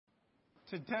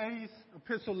Today's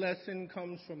epistle lesson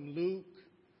comes from Luke,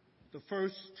 the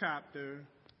first chapter,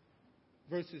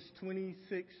 verses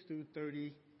 26 through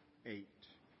 38.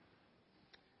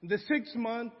 In the 6th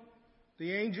month,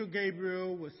 the angel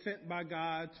Gabriel was sent by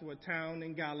God to a town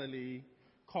in Galilee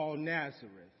called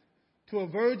Nazareth, to a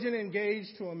virgin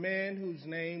engaged to a man whose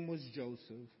name was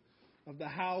Joseph, of the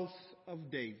house of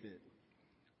David.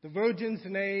 The virgin's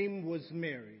name was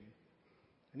Mary.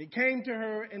 And he came to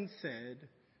her and said,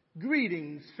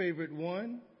 "Greetings, favored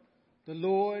one, the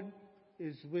Lord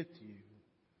is with you."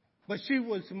 But she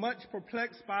was much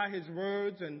perplexed by his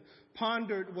words and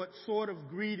pondered what sort of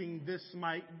greeting this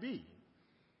might be.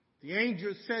 The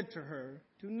angel said to her,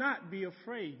 "Do not be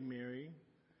afraid, Mary,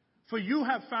 for you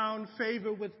have found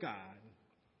favor with God.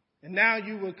 And now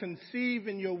you will conceive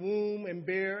in your womb and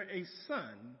bear a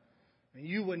son, and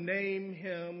you will name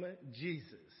him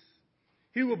Jesus.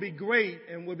 He will be great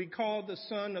and will be called the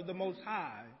Son of the Most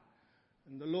High.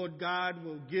 And the Lord God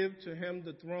will give to him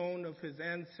the throne of his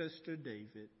ancestor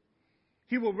David.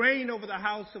 He will reign over the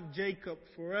house of Jacob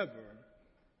forever,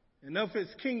 and of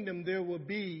his kingdom there will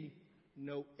be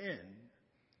no end."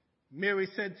 Mary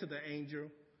said to the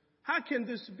angel, "How can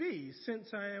this be,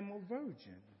 since I am a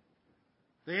virgin?"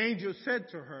 The angel said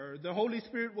to her, "The Holy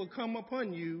Spirit will come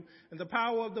upon you, and the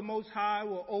power of the Most High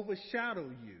will overshadow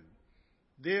you.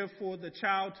 Therefore, the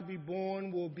child to be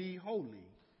born will be holy.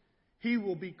 He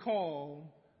will be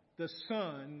called the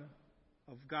Son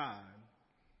of God.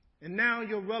 And now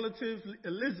your relative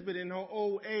Elizabeth in her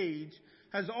old age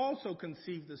has also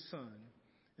conceived a son.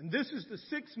 And this is the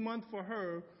 6th month for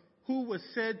her who was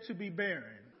said to be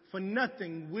barren. For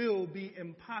nothing will be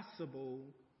impossible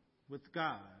with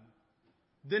God."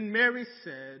 Then Mary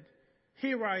said,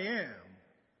 "Here I am,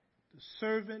 the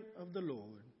servant of the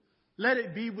Lord. Let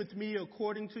it be with me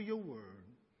according to your word."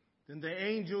 Then the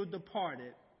angel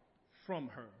departed from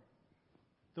her.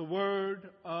 The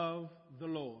word of the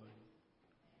Lord.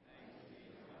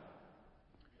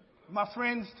 My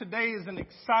friends, today is an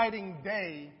exciting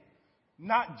day,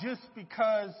 not just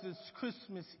because it's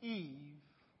Christmas Eve.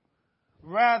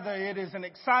 Rather, it is an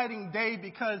exciting day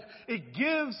because it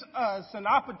gives us an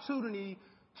opportunity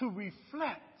to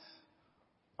reflect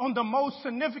on the most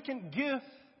significant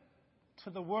gift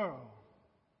to the world.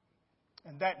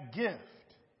 And that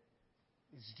gift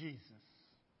is Jesus.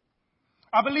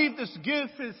 I believe this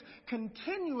gift is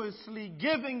continuously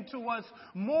giving to us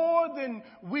more than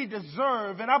we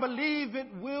deserve, and I believe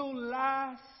it will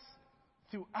last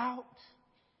throughout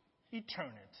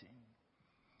eternity.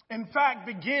 In fact,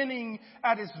 beginning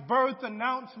at his birth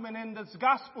announcement in this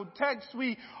gospel text,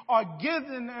 we are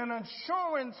given an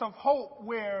assurance of hope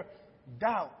where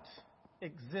doubt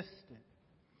existed.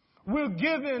 We're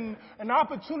given an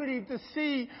opportunity to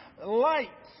see light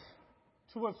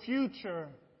to a future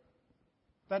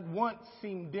that once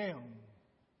seemed dim.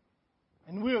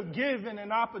 And we're given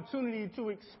an opportunity to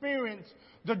experience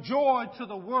the joy to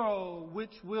the world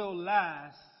which will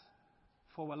last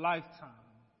for a lifetime.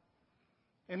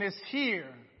 And it's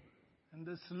here in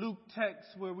this Luke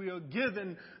text where we are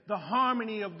given the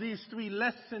harmony of these 3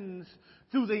 lessons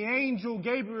through the angel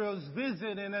Gabriel's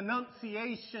visit and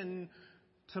annunciation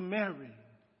to Mary.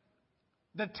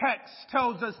 The text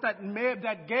tells us that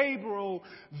Gabriel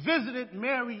visited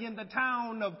Mary in the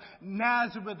town of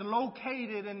Nazareth,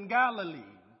 located in Galilee.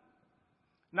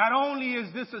 Not only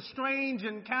is this a strange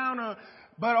encounter,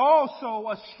 but also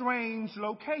a strange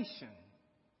location.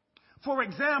 For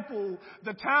example,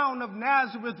 the town of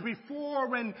Nazareth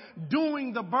before and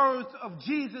during the birth of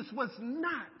Jesus was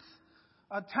not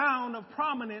a town of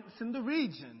prominence in the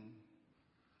region.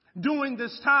 During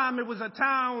this time, it was a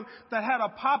town that had a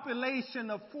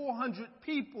population of 400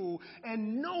 people,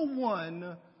 and no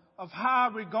one of high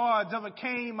regards ever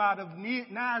came out of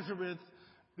Nazareth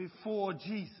before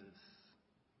Jesus.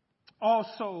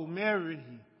 Also, Mary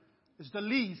is the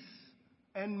least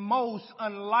and most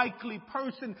unlikely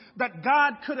person that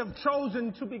God could have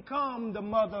chosen to become the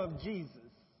mother of Jesus.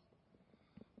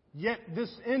 Yet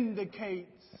this indicates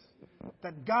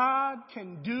that God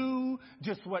can do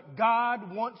just what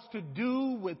God wants to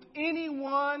do with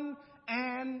anyone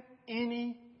and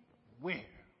anywhere.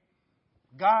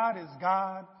 God is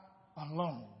God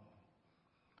alone.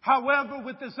 However,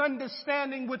 with this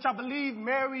understanding, which I believe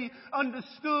Mary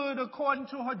understood according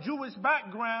to her Jewish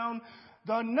background,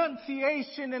 the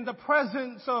annunciation and the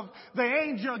presence of the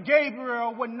angel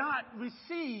Gabriel were not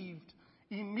received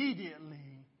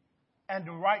immediately,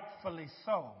 and rightfully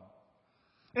so.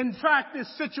 In fact, this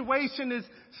situation is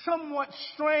somewhat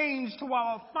strange to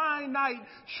our finite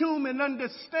human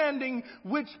understanding,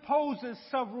 which poses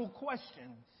several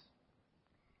questions.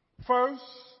 First,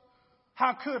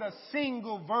 How could a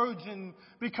single virgin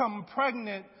become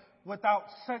pregnant without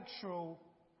sexual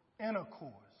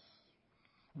intercourse?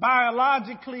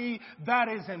 Biologically, that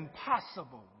is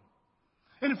impossible.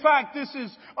 In fact, this is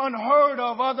unheard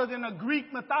of other than a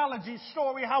Greek mythology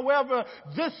story. However,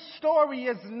 this story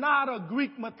is not a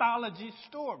Greek mythology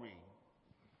story.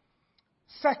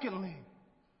 Secondly,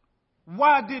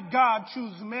 why did God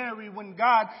choose Mary when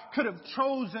God could have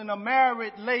chosen a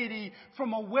married lady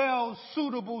from a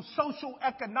well-suitable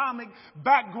socio-economic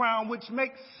background, which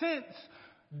makes sense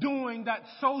during that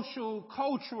social,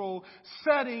 cultural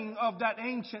setting of that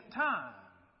ancient time?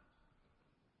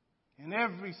 In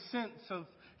every sense of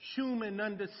human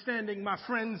understanding, my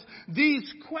friends,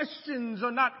 these questions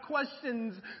are not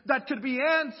questions that could be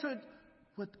answered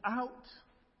without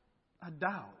a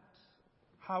doubt.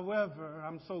 However,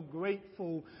 I'm so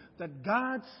grateful that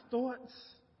God's thoughts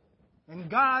and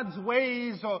God's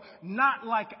ways are not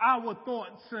like our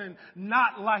thoughts and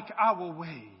not like our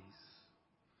ways.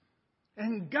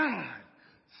 And God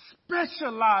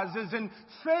specializes in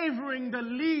favoring the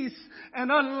least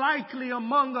and unlikely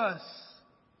among us.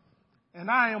 And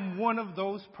I am one of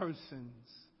those persons,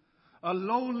 a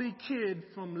lowly kid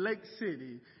from Lake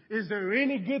City. Is there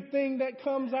any good thing that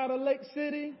comes out of Lake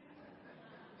City?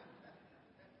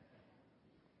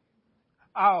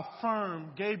 I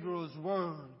affirm Gabriel's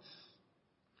words.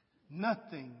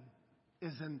 Nothing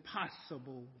is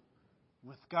impossible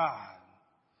with God.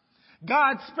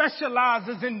 God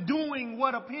specializes in doing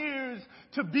what appears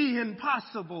to be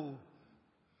impossible.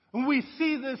 And we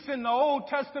see this in the Old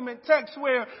Testament text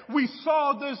where we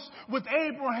saw this with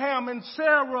Abraham and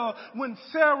Sarah when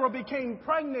Sarah became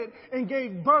pregnant and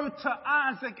gave birth to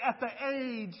Isaac at the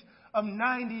age of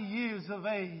 90 years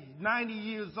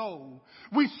old.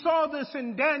 We saw this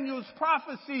in Daniel's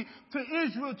prophecy to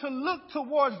Israel to look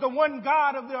towards the one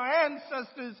God of their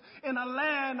ancestors in a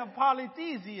land of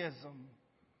polytheism.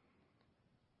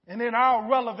 And in our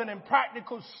relevant and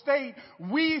practical state,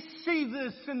 we see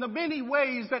this in the many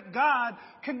ways that God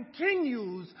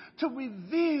continues to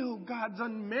reveal God's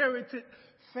unmerited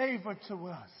favor to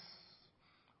us.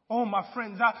 Oh, my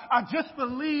friends, I just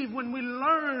believe when we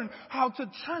learn how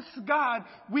to trust God,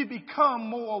 we become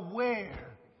more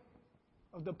aware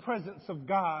of the presence of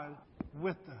God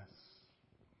with us.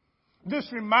 This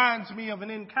reminds me of an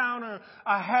encounter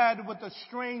I had with a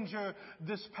stranger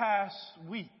this past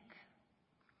week.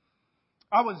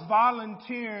 I was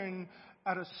volunteering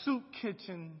at a soup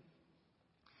kitchen,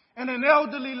 and an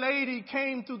elderly lady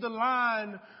came through the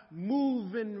line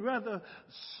moving rather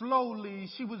slowly.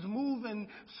 She was moving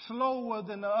slower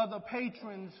than the other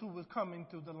patrons who were coming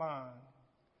through the line.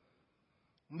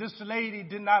 And this lady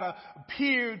did not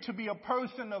appear to be a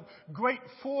person of great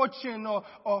fortune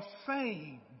or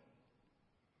fame.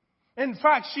 In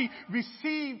fact, she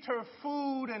received her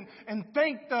food and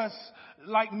thanked us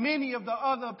like many of the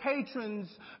other patrons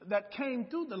that came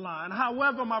through the line.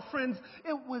 However, my friends,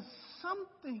 it was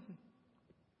something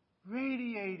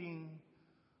radiating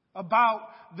about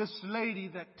this lady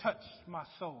that touched my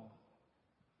soul.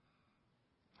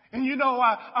 And you know,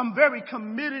 I'm very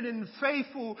committed and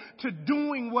faithful to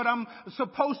doing what I'm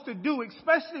supposed to do,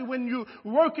 especially when you're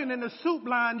working in a soup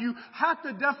line. You have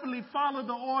to definitely follow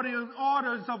the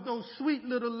orders of those sweet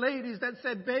little ladies that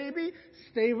said, baby,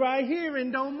 stay right here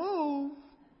and don't move.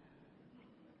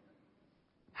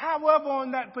 However,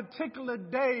 on that particular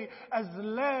day, as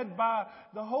led by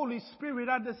the Holy Spirit,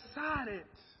 I decided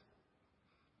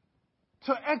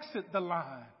to exit the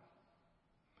line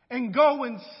and go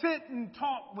and sit and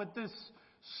talk with this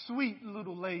sweet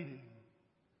little lady.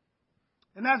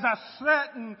 And as I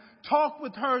sat and talked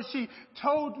with her, she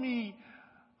told me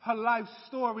her life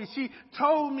story. She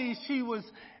told me she was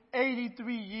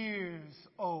 83 years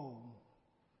old.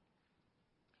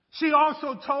 She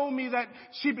also told me that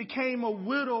she became a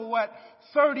widow at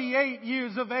 38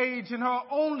 years of age, and her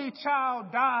only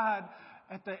child died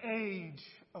at the age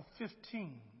of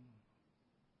 15.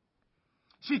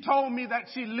 She told me that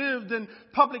she lived in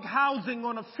public housing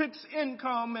on a fixed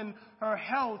income and her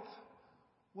health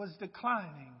was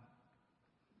declining.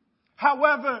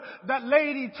 However, that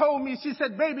lady told me, she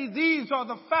said, baby, these are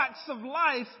the facts of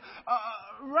life.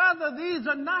 Rather, these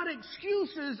are not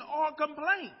excuses or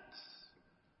complaints.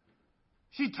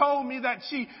 She told me that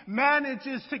she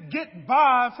manages to get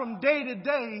by from day to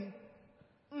day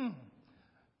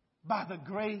by the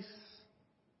grace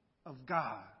of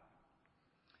God.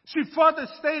 She further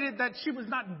stated that she was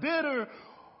not bitter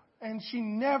and she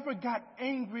never got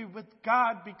angry with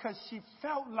God because she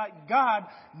felt like God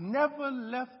never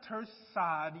left her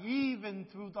side even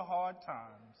through the hard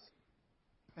times.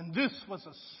 And this was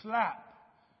a slap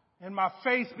in my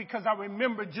face because I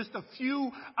remember just a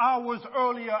few hours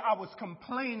earlier I was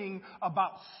complaining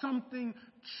about something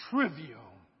trivial.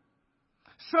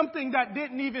 Something that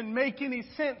didn't even make any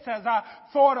sense as I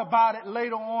thought about it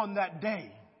later on that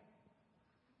day.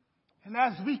 And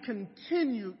as we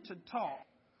continued to talk,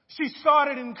 she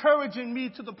started encouraging me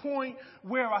to the point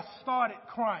where I started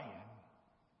crying.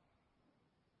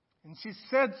 And she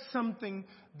said something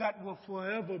that will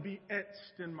forever be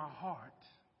etched in my heart.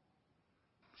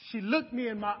 She looked me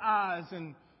in my eyes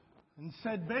and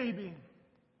said, "Baby,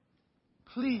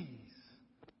 please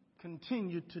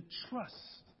continue to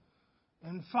trust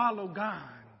and follow God."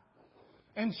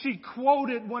 And she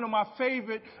quoted one of my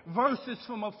favorite verses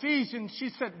from Ephesians. She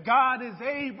said, "God is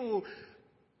able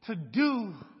to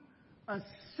do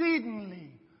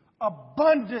exceedingly,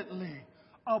 abundantly,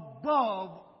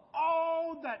 above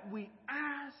all that we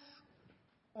ask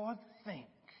or think."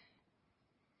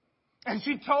 And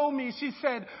she told me, she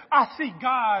said, "I see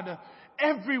God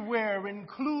everywhere,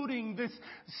 including this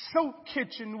soup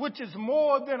kitchen, which is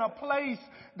more than a place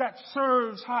that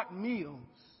serves hot meals."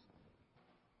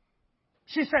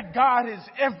 She said, "God is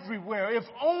everywhere if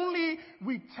only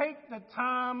we take the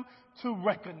time to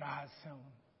recognize Him."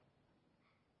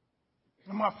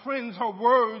 And my friends, her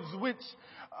words, which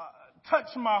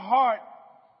touched my heart,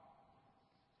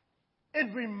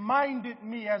 it reminded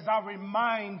me as I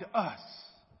remind us,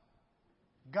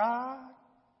 God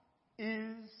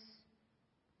is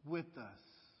with us.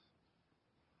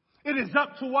 It is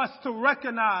up to us to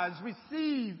recognize,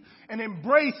 receive, and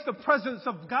embrace the presence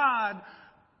of God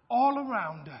all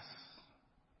around us.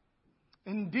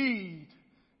 Indeed,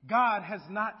 God has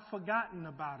not forgotten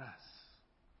about us.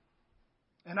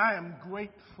 And I am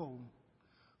grateful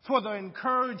for the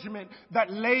encouragement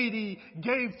that lady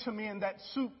gave to me in that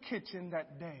soup kitchen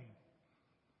that day.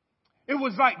 It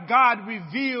was like God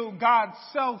revealed God's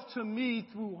self to me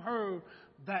through her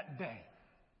that day.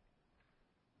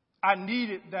 I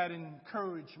needed that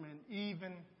encouragement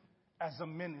even as a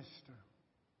minister.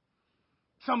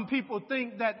 Some people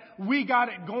think that we got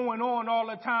it going on all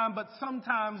the time, but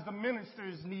sometimes the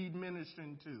ministers need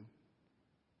ministering too.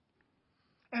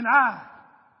 And I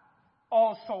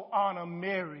also honor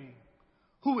Mary,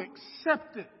 who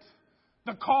accepted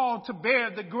the call to bear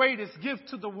the greatest gift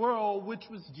to the world, which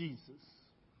was Jesus.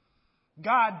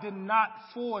 God did not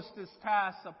force this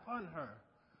task upon her.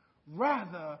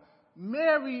 Rather,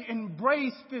 Mary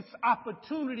embraced this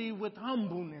opportunity with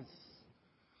humbleness.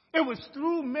 It was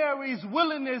through Mary's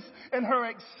willingness and her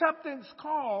acceptance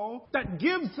call that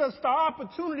gives us the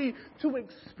opportunity to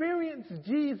experience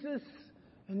Jesus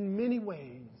in many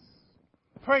ways.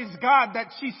 Praise God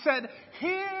that she said,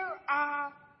 "Here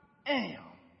I am,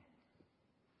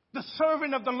 the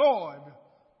servant of the Lord.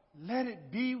 Let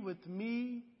it be with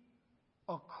me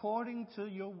according to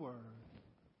your word."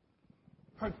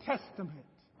 Her testament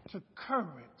to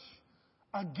courage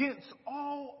against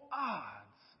all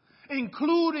odds,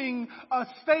 including a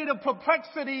state of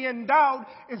perplexity and doubt,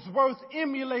 is worth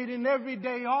emulating every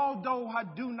day. Although I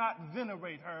do not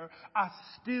venerate her, I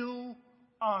still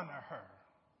honor her.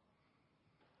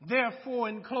 Therefore,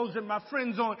 in closing, my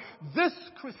friends, on this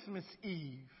Christmas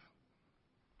Eve,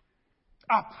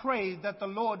 I pray that the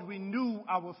Lord renew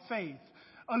our faith,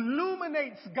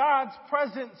 illuminates God's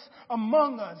presence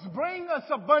among us, bring us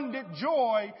abundant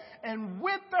joy, and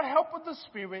with the help of the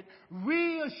Spirit,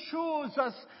 reassures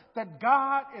us that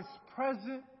God is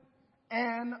present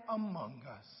and among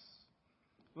us.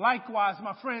 Likewise,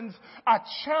 my friends, I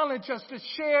challenge us to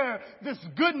share this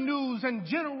good news and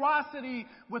generosity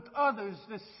with others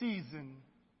this season.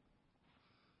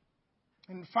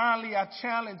 And finally, I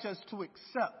challenge us to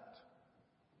accept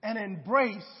and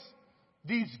embrace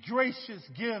these gracious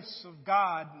gifts of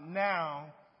God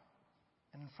now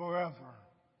and forever.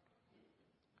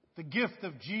 The gift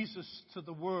of Jesus to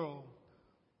the world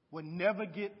will never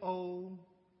get old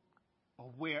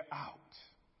or wear out.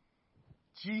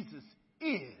 Jesus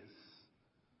is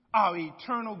our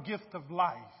eternal gift of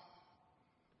life.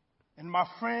 And my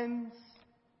friends,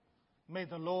 may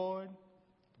the Lord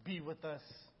be with us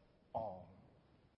all.